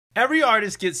Every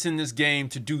artist gets in this game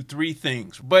to do three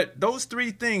things, but those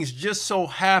three things just so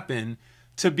happen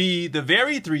to be the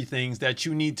very three things that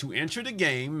you need to enter the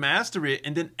game, master it,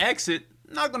 and then exit,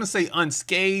 not going to say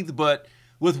unscathed, but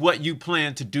with what you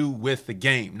plan to do with the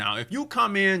game. Now, if you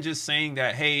come in just saying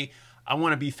that, hey, I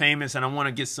want to be famous and I want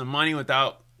to get some money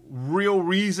without real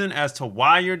reason as to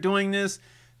why you're doing this,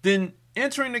 then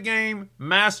entering the game,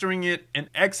 mastering it, and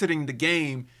exiting the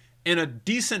game in a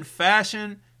decent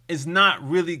fashion is not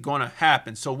really going to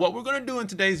happen. So what we're going to do in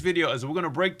today's video is we're going to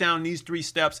break down these three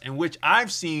steps in which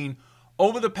I've seen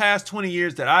over the past 20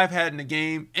 years that I've had in the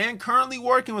game and currently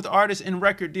working with artists in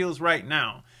record deals right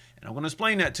now. And I'm going to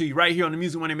explain that to you right here on the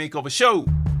Music Money Makeover Show.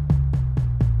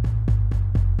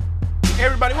 Hey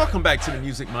everybody, welcome back to the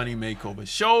Music Money Makeover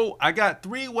Show. I got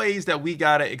three ways that we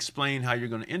got to explain how you're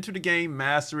going to enter the game,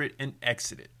 master it, and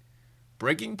exit it.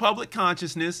 Breaking public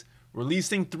consciousness,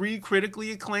 releasing 3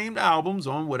 critically acclaimed albums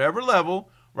on whatever level,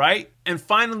 right? And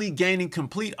finally gaining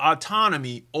complete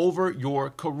autonomy over your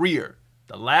career.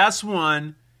 The last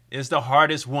one is the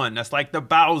hardest one. That's like the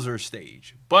Bowser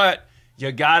stage. But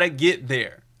you gotta get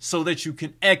there so that you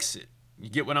can exit. You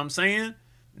get what I'm saying?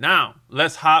 Now,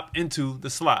 let's hop into the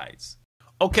slides.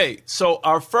 Okay, so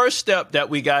our first step that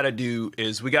we gotta do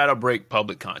is we gotta break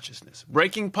public consciousness.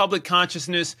 Breaking public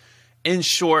consciousness, in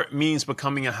short, means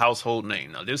becoming a household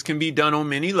name. Now, this can be done on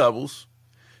many levels.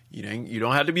 You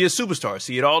don't have to be a superstar.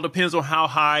 See, it all depends on how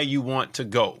high you want to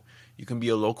go. You can be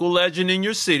a local legend in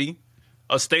your city,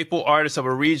 a staple artist of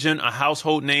a region, a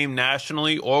household name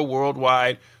nationally or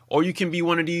worldwide, or you can be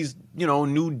one of these,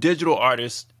 new digital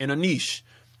artists in a niche.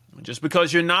 Just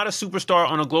because you're not a superstar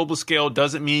on a global scale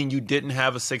doesn't mean you didn't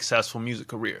have a successful music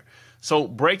career. So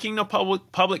breaking the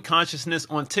public consciousness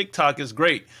on TikTok is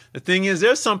great. The thing is,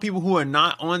 there's some people who are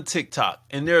not on TikTok,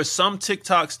 and there are some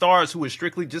TikTok stars who are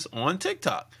strictly just on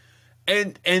TikTok,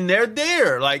 and they're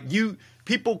there. Like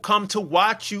people come to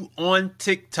watch you on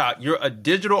TikTok. You're a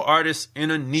digital artist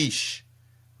in a niche,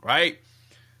 right?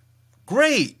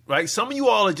 Great, right? Some of you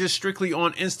all are just strictly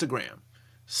on Instagram.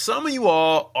 Some of you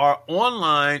all are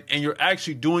online and you're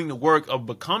actually doing the work of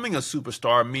becoming a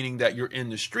superstar, meaning that you're in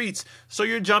the streets. So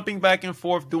you're jumping back and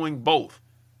forth doing both.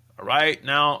 All right.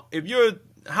 Now, if you're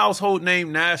a household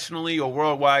name nationally or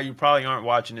worldwide, you probably aren't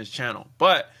watching this channel.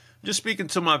 But I'm just speaking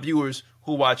to my viewers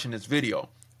who are watching this video.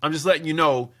 I'm just letting you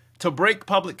know, to break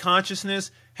public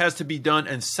consciousness has to be done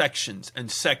in sections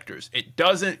and sectors. It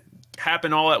doesn't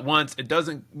happen all at once. It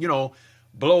doesn't,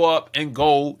 blow up and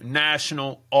go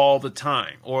national all the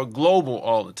time or global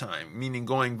all the time, meaning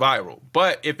going viral.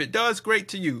 But if it does, great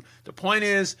to you. The point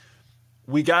is,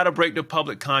 we got to break the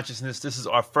public consciousness. This is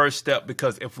our first step,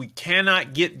 because if we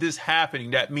cannot get this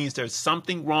happening, that means there's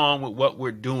something wrong with what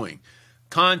we're doing.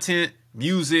 Content,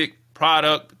 music,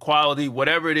 product, quality,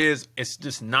 whatever it is, it's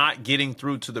just not getting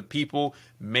through to the people.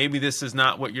 Maybe this is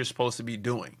not what you're supposed to be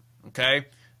doing. Okay.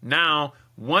 Now,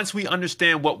 once we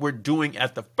understand what we're doing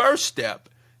at the first step,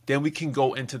 then we can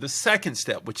go into the second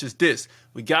step, which is this.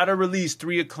 We got to release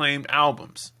 3 acclaimed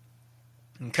albums.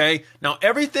 Okay. Now,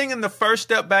 everything in the first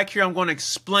step back here, I'm going to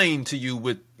explain to you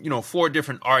with, 4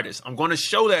 different artists. I'm going to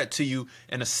show that to you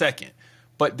in a second.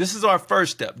 But this is our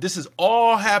first step. This is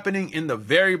all happening in the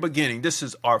very beginning. This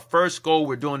is our first goal.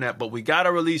 We're doing that. But we got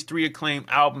to release 3 acclaimed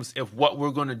albums if what we're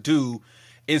going to do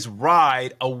is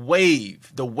ride a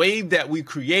wave, the wave that we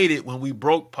created when we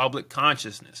broke public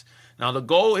consciousness. Now, the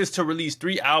goal is to release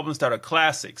 3 albums that are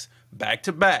classics, back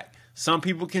to back. Some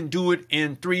people can do it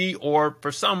in 3 or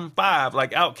for some 5,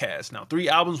 like Outkast. Now, 3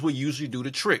 albums will usually do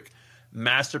the trick.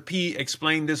 Master P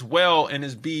explained this well in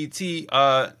his BET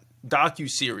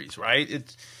docu-series, right?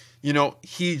 It's,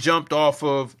 he jumped off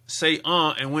of Say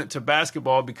and went to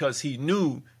basketball because he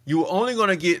knew you were only going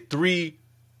to get three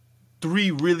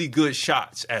really good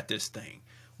shots at this thing.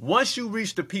 Once you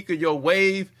reach the peak of your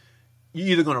wave, you're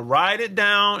either going to ride it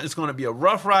down. It's going to be a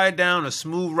rough ride down, a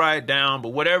smooth ride down, but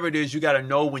whatever it is, you got to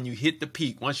know when you hit the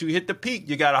peak. Once you hit the peak,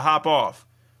 you got to hop off,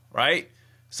 right?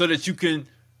 So that you can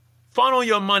funnel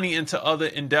your money into other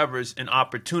endeavors and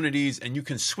opportunities, and you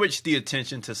can switch the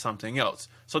attention to something else.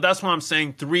 So that's why I'm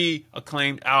saying 3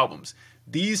 acclaimed albums.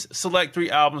 These select 3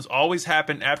 albums always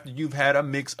happen after you've had a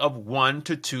mix of 1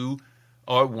 to 2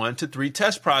 or 1 to 3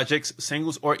 test projects,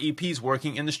 singles or EPs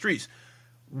working in the streets.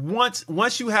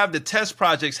 Once you have the test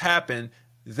projects happen,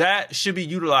 that should be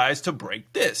utilized to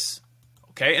break this.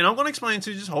 Okay, and I'm going to explain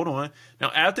to you, just hold on.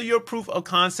 Now, after your proof of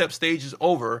concept stage is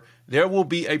over, there will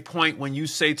be a point when you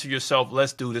say to yourself,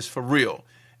 let's do this for real.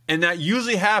 And that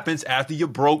usually happens after you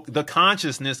broke the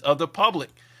consciousness of the public.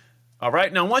 All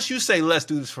right, now once you say, let's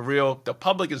do this for real, the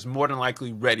public is more than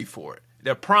likely ready for it.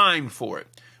 They're primed for it.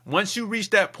 Once you reach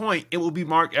that point, it will be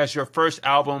marked as your first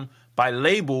album by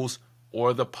labels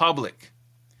or the public.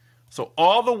 So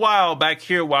all the while back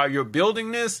here, while you're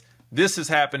building this, this is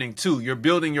happening too. You're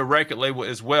building your record label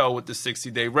as well with the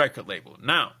 60-day record label.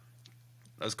 Now,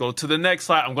 let's go to the next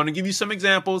slide. I'm going to give you some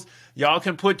examples. Y'all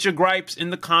can put your gripes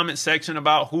in the comment section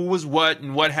about who was what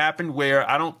and what happened where.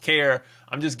 I don't care.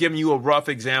 I'm just giving you a rough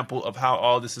example of how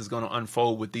all this is going to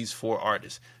unfold with these 4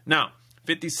 artists. Now,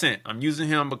 50 Cent. I'm using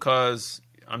him because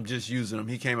I'm just using him.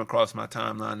 He came across my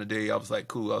timeline today. I was like,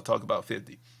 cool, I'll talk about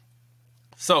 50.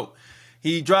 So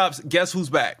he drops Guess Who's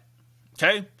Back.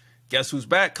 Okay? Guess Who's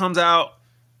Back comes out.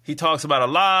 He talks about a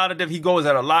lot of he goes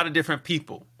at a lot of different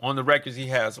people on the records he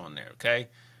has on there, okay?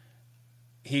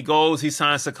 He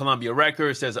signs to Columbia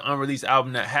Records. There's an unreleased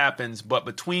album that happens, but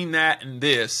between that and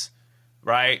this,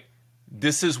 right,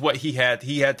 this is what he had.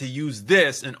 He had to use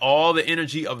this and all the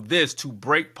energy of this to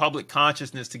break public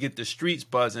consciousness, to get the streets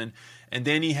buzzing, and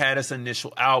then he had his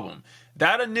initial album.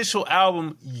 That initial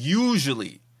album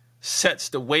usually sets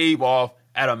the wave off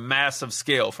at a massive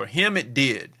scale. For him, it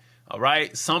did. All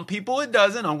right. Some people it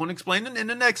doesn't. I'm going to explain it in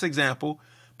the next example.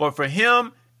 But for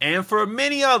him and for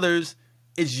many others,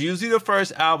 it's usually the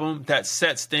first album that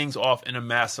sets things off in a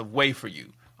massive way for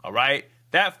you. All right.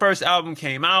 That first album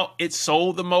came out. It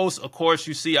sold the most. Of course,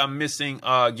 you see I'm missing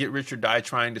Get Rich or Die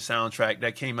Trying, the soundtrack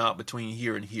that came out between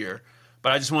here and here.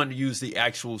 But I just wanted to use the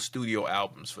actual studio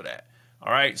albums for that.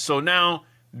 All right. So now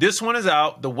this one is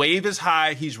out. The wave is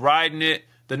high. He's riding it.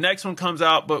 The next one comes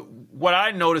out, but what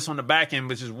I noticed on the back end,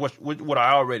 which is what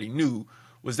I already knew,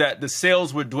 was that the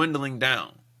sales were dwindling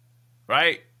down,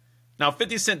 right? Now,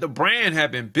 50 Cent, the brand, had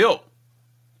been built.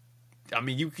 I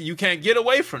mean, you can't get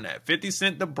away from that. 50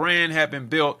 Cent, the brand, had been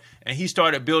built, and he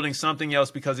started building something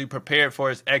else because he prepared for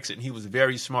his exit, and he was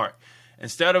very smart.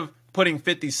 Instead of putting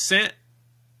 50 Cent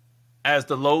as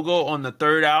the logo on the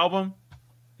 3rd album,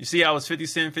 you see how it was 50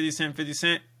 Cent, 50 Cent, 50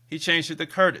 Cent? He changed it to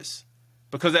Curtis.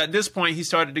 Because at this point, he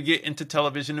started to get into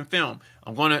television and film.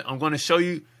 I'm gonna show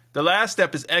you, the last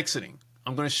step is exiting.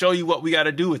 I'm going to show you what we got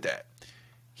to do with that.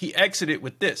 He exited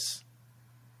with this.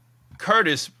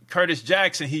 Curtis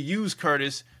Jackson, he used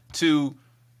Curtis to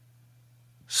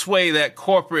sway that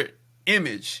corporate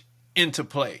image into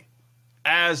play.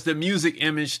 As the music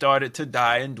image started to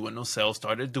die and dwindle, sales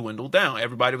started to dwindle down.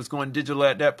 Everybody was going digital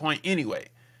at that point anyway,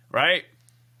 right?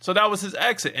 So that was his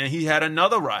exit, and he had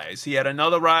another rise. He had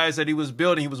another rise that he was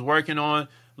building. He was working on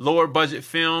lower budget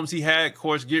films. He had, of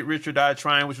course, Get Rich or Die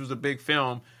Trying, which was a big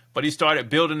film, but he started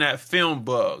building that film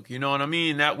bug. You know what I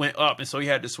mean? That went up, and so he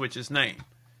had to switch his name.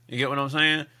 You get what I'm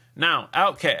saying? Now,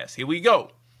 Outkast, here we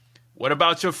go. What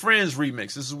About Your Friends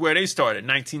remix? This is where they started,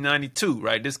 1992,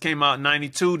 right? This came out in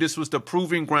 92. This was the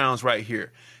proving grounds right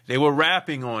here. They were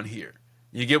rapping on here.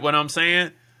 You get what I'm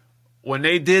saying? When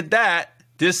they did that,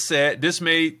 this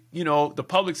made, you know, the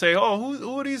public say, oh,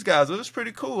 who are these guys? Oh, this is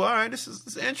pretty cool. All right, this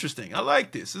is interesting. I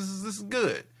like this. This is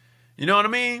good. You know what I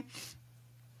mean?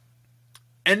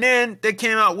 And then they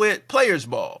came out with Players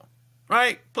Ball,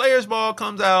 right? Players Ball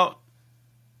comes out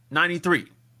 93.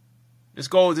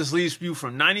 This leads you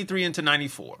from 93 into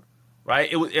 94, right?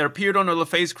 It appeared on the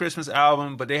LaFace Christmas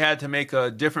album, but they had to make a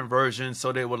different version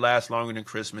so they would last longer than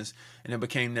Christmas, and it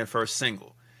became their first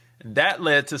single. And that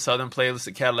led to Southern Playlist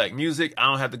of Cadillac Music. I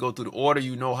don't have to go through the order.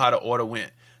 You know how the order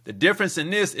went. The difference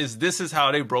in this is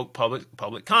how they broke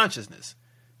public consciousness.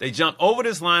 They jumped over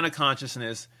this line of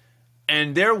consciousness,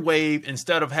 and their wave,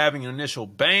 instead of having an initial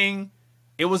bang,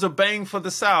 it was a bang for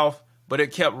the South, but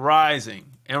it kept rising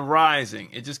and rising.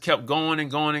 It just kept going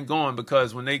and going and going,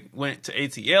 because when they went to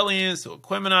AT Aliens, to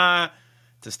Equimini,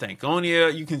 to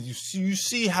Stankonia, you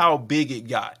see how big it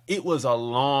got. It was a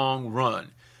long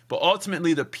run. But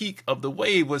ultimately, the peak of the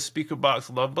wave was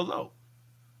Speakerboxxx Love Below.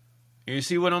 You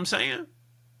see what I'm saying?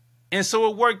 And so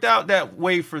it worked out that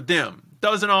way for them.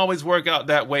 Doesn't always work out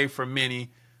that way for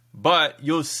many, but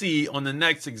you'll see on the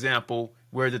next example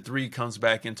where the 3 comes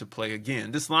back into play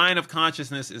again. This line of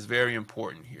consciousness is very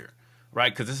important here,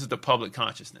 right? Because this is the public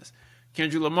consciousness.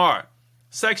 Kendrick Lamar,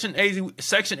 Section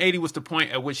 80 was the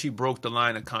point at which he broke the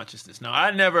line of consciousness. Now,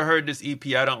 I never heard this EP.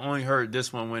 I only heard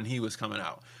this one when he was coming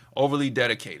out. Overly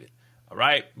Dedicated. All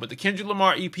right. But the Kendrick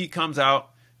Lamar EP comes out.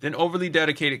 Then Overly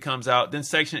Dedicated comes out. Then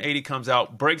Section 80 comes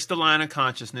out, breaks the line of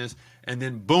consciousness. And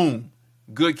then boom,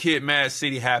 Good Kid, Mad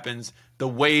City happens. The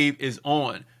wave is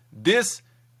on. This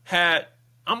had,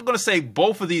 I'm going to say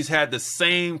both of these had the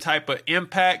same type of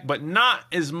impact, but not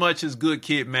as much as Good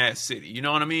Kid, Mad City. You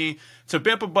know what I mean? To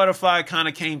Pimp a Butterfly kind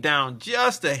of came down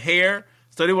just a hair.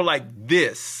 So they were like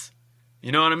this.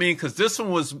 You know what I mean? Because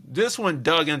this one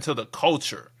dug into the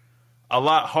culture a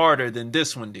lot harder than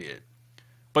this one did.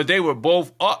 But they were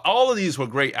both, all of these were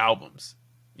great albums.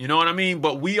 You know what I mean?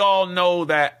 But we all know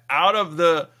that out of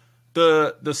the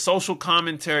social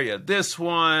commentary of this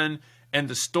one and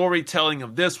the storytelling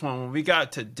of this one, when we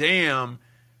got to Damn,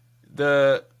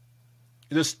 the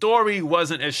story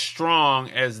wasn't as strong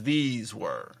as these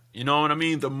were. You know what I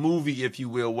mean? The movie, if you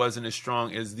will, wasn't as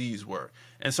strong as these were.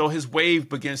 And so his wave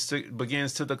begins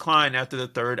to decline after the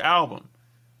third album.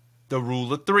 The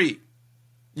rule of three.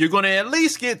 You're going to at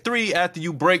least get 3 after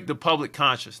you break the public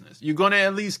consciousness. You're going to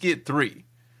at least get 3.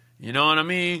 You know what I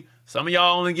mean? Some of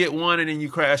y'all only get 1 and then you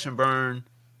crash and burn.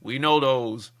 We know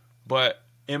those. But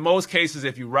in most cases,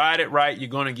 if you ride it right,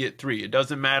 you're going to get 3. It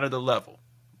doesn't matter the level.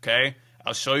 Okay?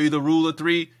 I'll show you the rule of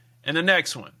 3 in the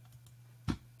next one.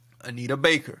 Anita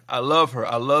Baker. I love her.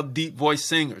 I love deep voice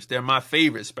singers. They're my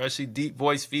favorite, especially deep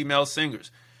voice female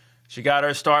singers. She got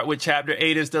her start with Chapter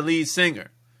 8 as the lead singer.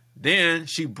 Then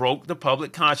she broke the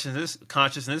public consciousness,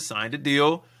 signed a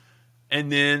deal,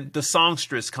 and then the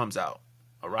songstress comes out,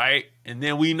 all right? And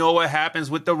then we know what happens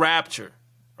with the Rapture,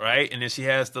 right? And then she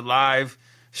has the live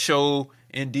show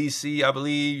in D.C., I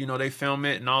believe. You know, they film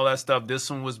it and all that stuff.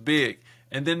 This one was big.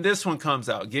 And then this one comes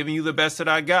out, Giving You the Best That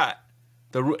I Got.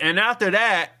 And after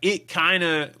that, it kind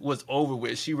of was over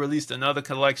with. She released another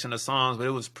collection of songs, but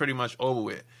it was pretty much over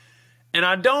with. And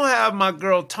I don't have my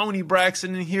girl Toni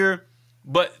Braxton in here,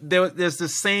 but there's the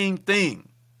same thing,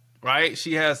 right?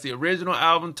 She has the original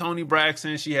album, Toni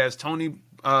Braxton. She has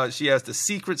the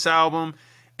Secrets album,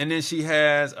 and then she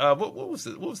has what was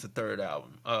the third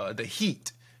album? The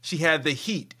Heat. She had the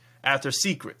Heat after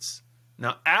Secrets.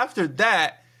 Now after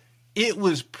that, it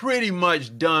was pretty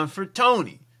much done for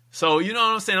Toni. So you know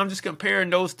what I'm saying? I'm just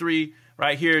comparing those 3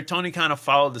 right here. Toni kind of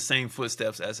followed the same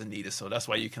footsteps as Anita, so that's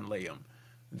why you can lay them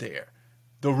there.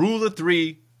 The rule of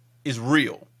 3 is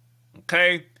real.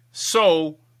 Okay,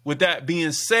 so with that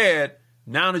being said,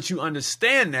 now that you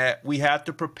understand that, we have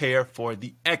to prepare for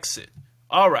the exit.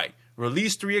 All right,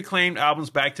 release 3 acclaimed albums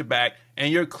back to back,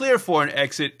 and you're clear for an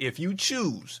exit if you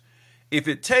choose. If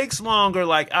it takes longer,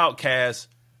 like Outkast,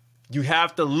 you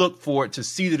have to look for it to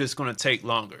see that it's going to take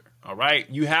longer. All right,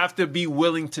 you have to be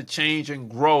willing to change and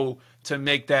grow to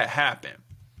make that happen.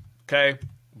 Okay,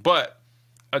 but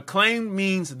acclaim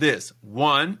means this: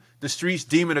 1, the streets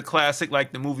deem it a classic,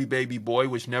 like the movie Baby Boy,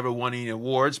 which never won any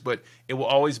awards, but it will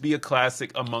always be a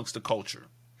classic amongst the culture.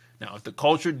 Now, if the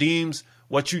culture deems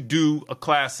what you do a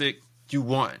classic, you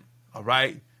won. All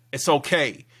right? It's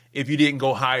okay if you didn't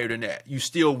go higher than that. You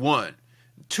still won.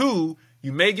 2,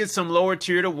 you may get some lower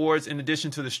tiered awards in addition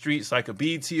to the streets, like a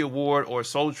BET award or a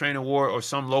Soul Train award or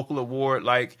some local award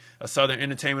like a Southern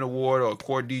Entertainment Award or a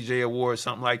Core DJ award,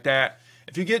 something like that.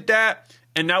 If you get that,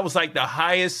 and that was like the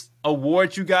highest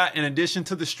award you got in addition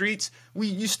to the streets,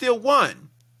 you still won.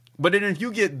 But then if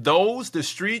you get those, the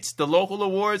streets, the local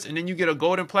awards, and then you get a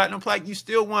gold and platinum plaque, you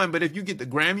still won. But if you get the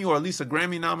Grammy or at least a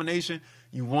Grammy nomination,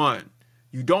 you won.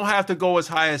 You don't have to go as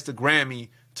high as the Grammy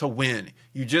to win.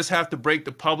 You just have to break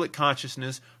the public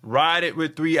consciousness, ride it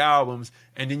with 3 albums,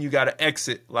 and then you got to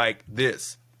exit like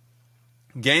this.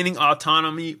 Gaining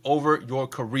autonomy over your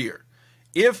career.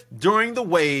 If during the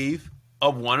wave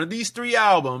of one of these 3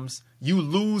 albums, you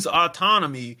lose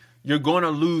autonomy, you're going to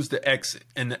lose the exit.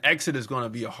 And the exit is going to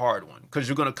be a hard one because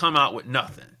you're going to come out with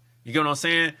nothing. You get what I'm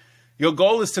saying? Your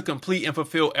goal is to complete and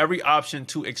fulfill every option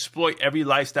to exploit every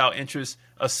lifestyle interest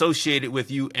associated with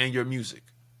you and your music.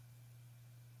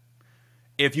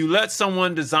 If you let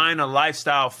someone design a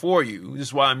lifestyle for you, this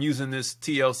is why I'm using this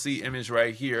TLC image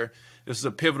right here. This is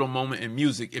a pivotal moment in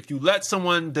music. If you let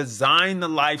someone design the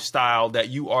lifestyle that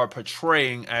you are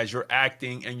portraying as you're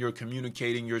acting and you're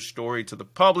communicating your story to the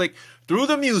public through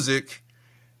the music,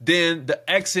 then the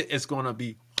exit is going to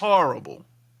be horrible.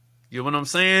 You know what I'm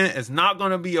saying? It's not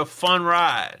going to be a fun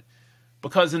ride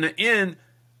because in the end,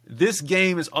 this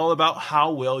game is all about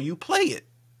how well you play it.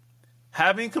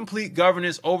 Having complete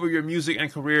governance over your music and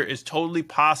career is totally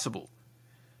possible.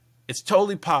 It's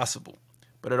totally possible.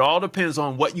 But it all depends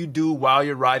on what you do while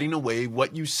you're riding the wave,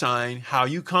 what you sign, how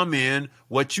you come in,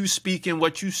 what you speak and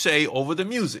what you say over the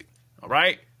music. All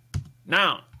right?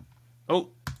 Now,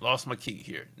 lost my key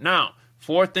here. Now,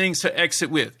 4 things to exit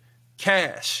with: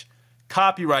 cash,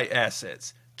 copyright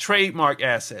assets, trademark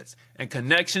assets, and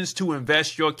connections to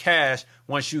invest your cash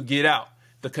once you get out.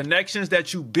 The connections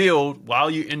that you build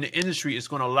while you're in the industry is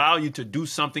going to allow you to do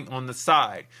something on the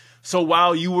side. So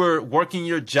while you were working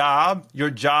your job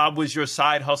was your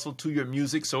side hustle to your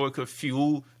music so it could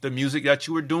fuel the music that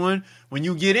you were doing. When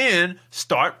you get in,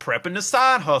 start prepping the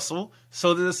side hustle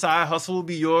so that the side hustle will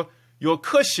be your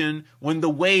cushion when the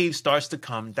wave starts to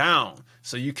come down.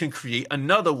 So you can create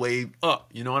another wave up.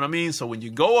 You know what I mean? So when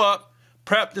you go up,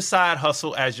 prep the side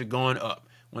hustle as you're going up.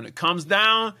 When it comes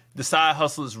down, the side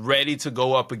hustle is ready to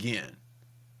go up again.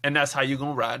 And that's how you're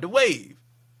going to ride the wave.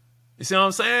 You see what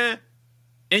I'm saying?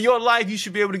 In your life, you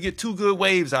should be able to get 2 good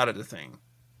waves out of the thing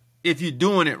if you're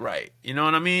doing it right. You know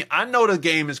what I mean? I know the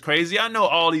game is crazy. I know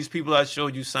all these people I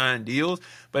showed you sign deals,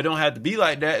 but it don't have to be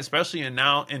like that, especially in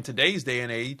today's day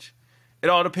and age. It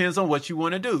all depends on what you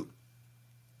want to do.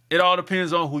 It all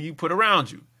depends on who you put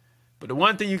around you. But the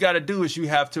one thing you got to do is you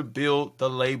have to build the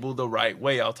label the right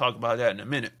way. I'll talk about that in a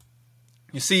minute.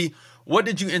 You see, what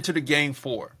did you enter the game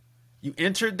for? You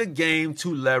entered the game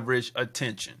to leverage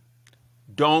attention.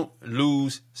 Don't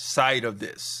lose sight of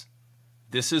this.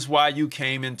 This is why you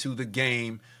came into the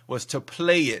game, was to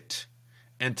play it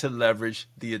and to leverage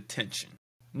the attention.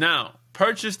 Now,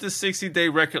 purchase the 60-day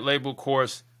record label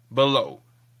course below.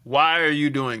 Why are you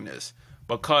doing this?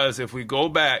 Because if we go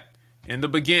back in the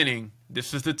beginning,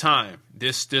 this is the time.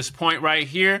 This point right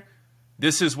here,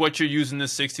 this is what you're using the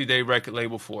 60-day record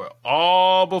label for.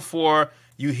 All before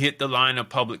you hit the line of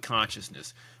public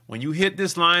consciousness. When you hit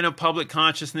this line of public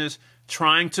consciousness,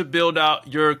 trying to build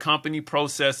out your company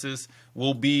processes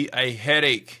will be a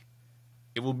headache.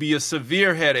 It will be a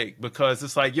severe headache because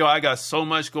it's like, yo, I got so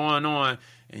much going on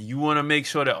and you want to make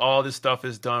sure that all this stuff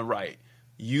is done right.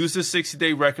 Use the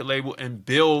 60-day record label and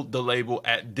build the label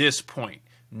at this point,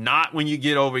 not when you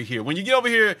get over here. When you get over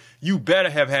here, you better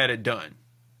have had it done.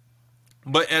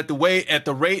 But the way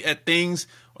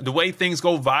things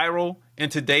go viral in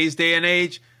today's day and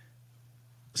age,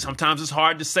 sometimes it's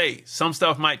hard to say. Some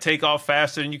stuff might take off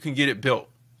faster than you can get it built.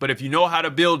 But if you know how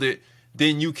to build it,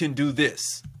 then you can do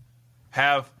this.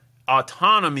 Have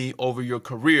autonomy over your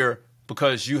career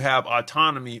because you have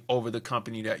autonomy over the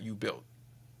company that you built.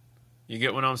 You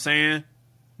get what I'm saying?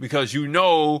 Because you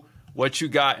know what you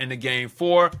got in the game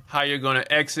for, how you're going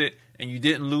to exit, and you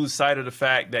didn't lose sight of the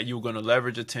fact that you were going to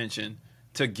leverage attention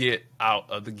to get out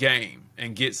of the game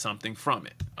and get something from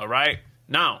it. All right?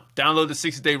 Now, download the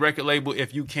 60-day record label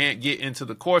if you can't get into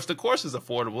the course. The course is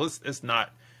affordable. It's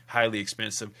not highly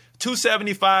expensive.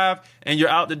 $275 and you're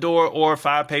out the door, or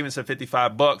 5 payments of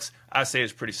 $55. I say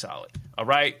it's pretty solid. All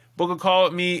right? Book a call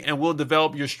with me and we'll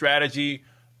develop your strategy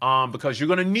because you're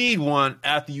going to need one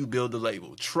after you build the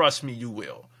label. Trust me, you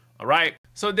will. All right?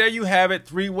 So there you have it.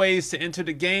 3 ways to enter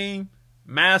the game,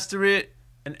 master it,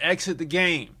 and exit the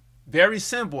game. Very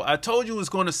simple. I told you it was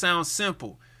going to sound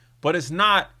simple, but it's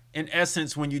not in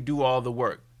essence when you do all the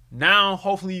work. Now,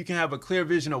 hopefully you can have a clear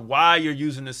vision of why you're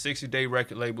using the 60-day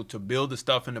record label to build the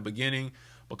stuff in the beginning,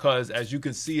 because as you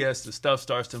can see, as the stuff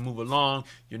starts to move along,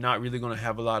 you're not really going to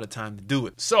have a lot of time to do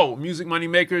it. So, music money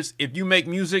makers, if you make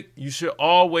music, you should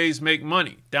always make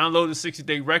money. Download the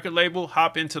 60-day record label,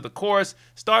 hop into the course,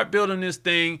 start building this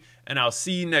thing, and I'll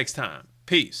see you next time.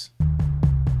 Peace.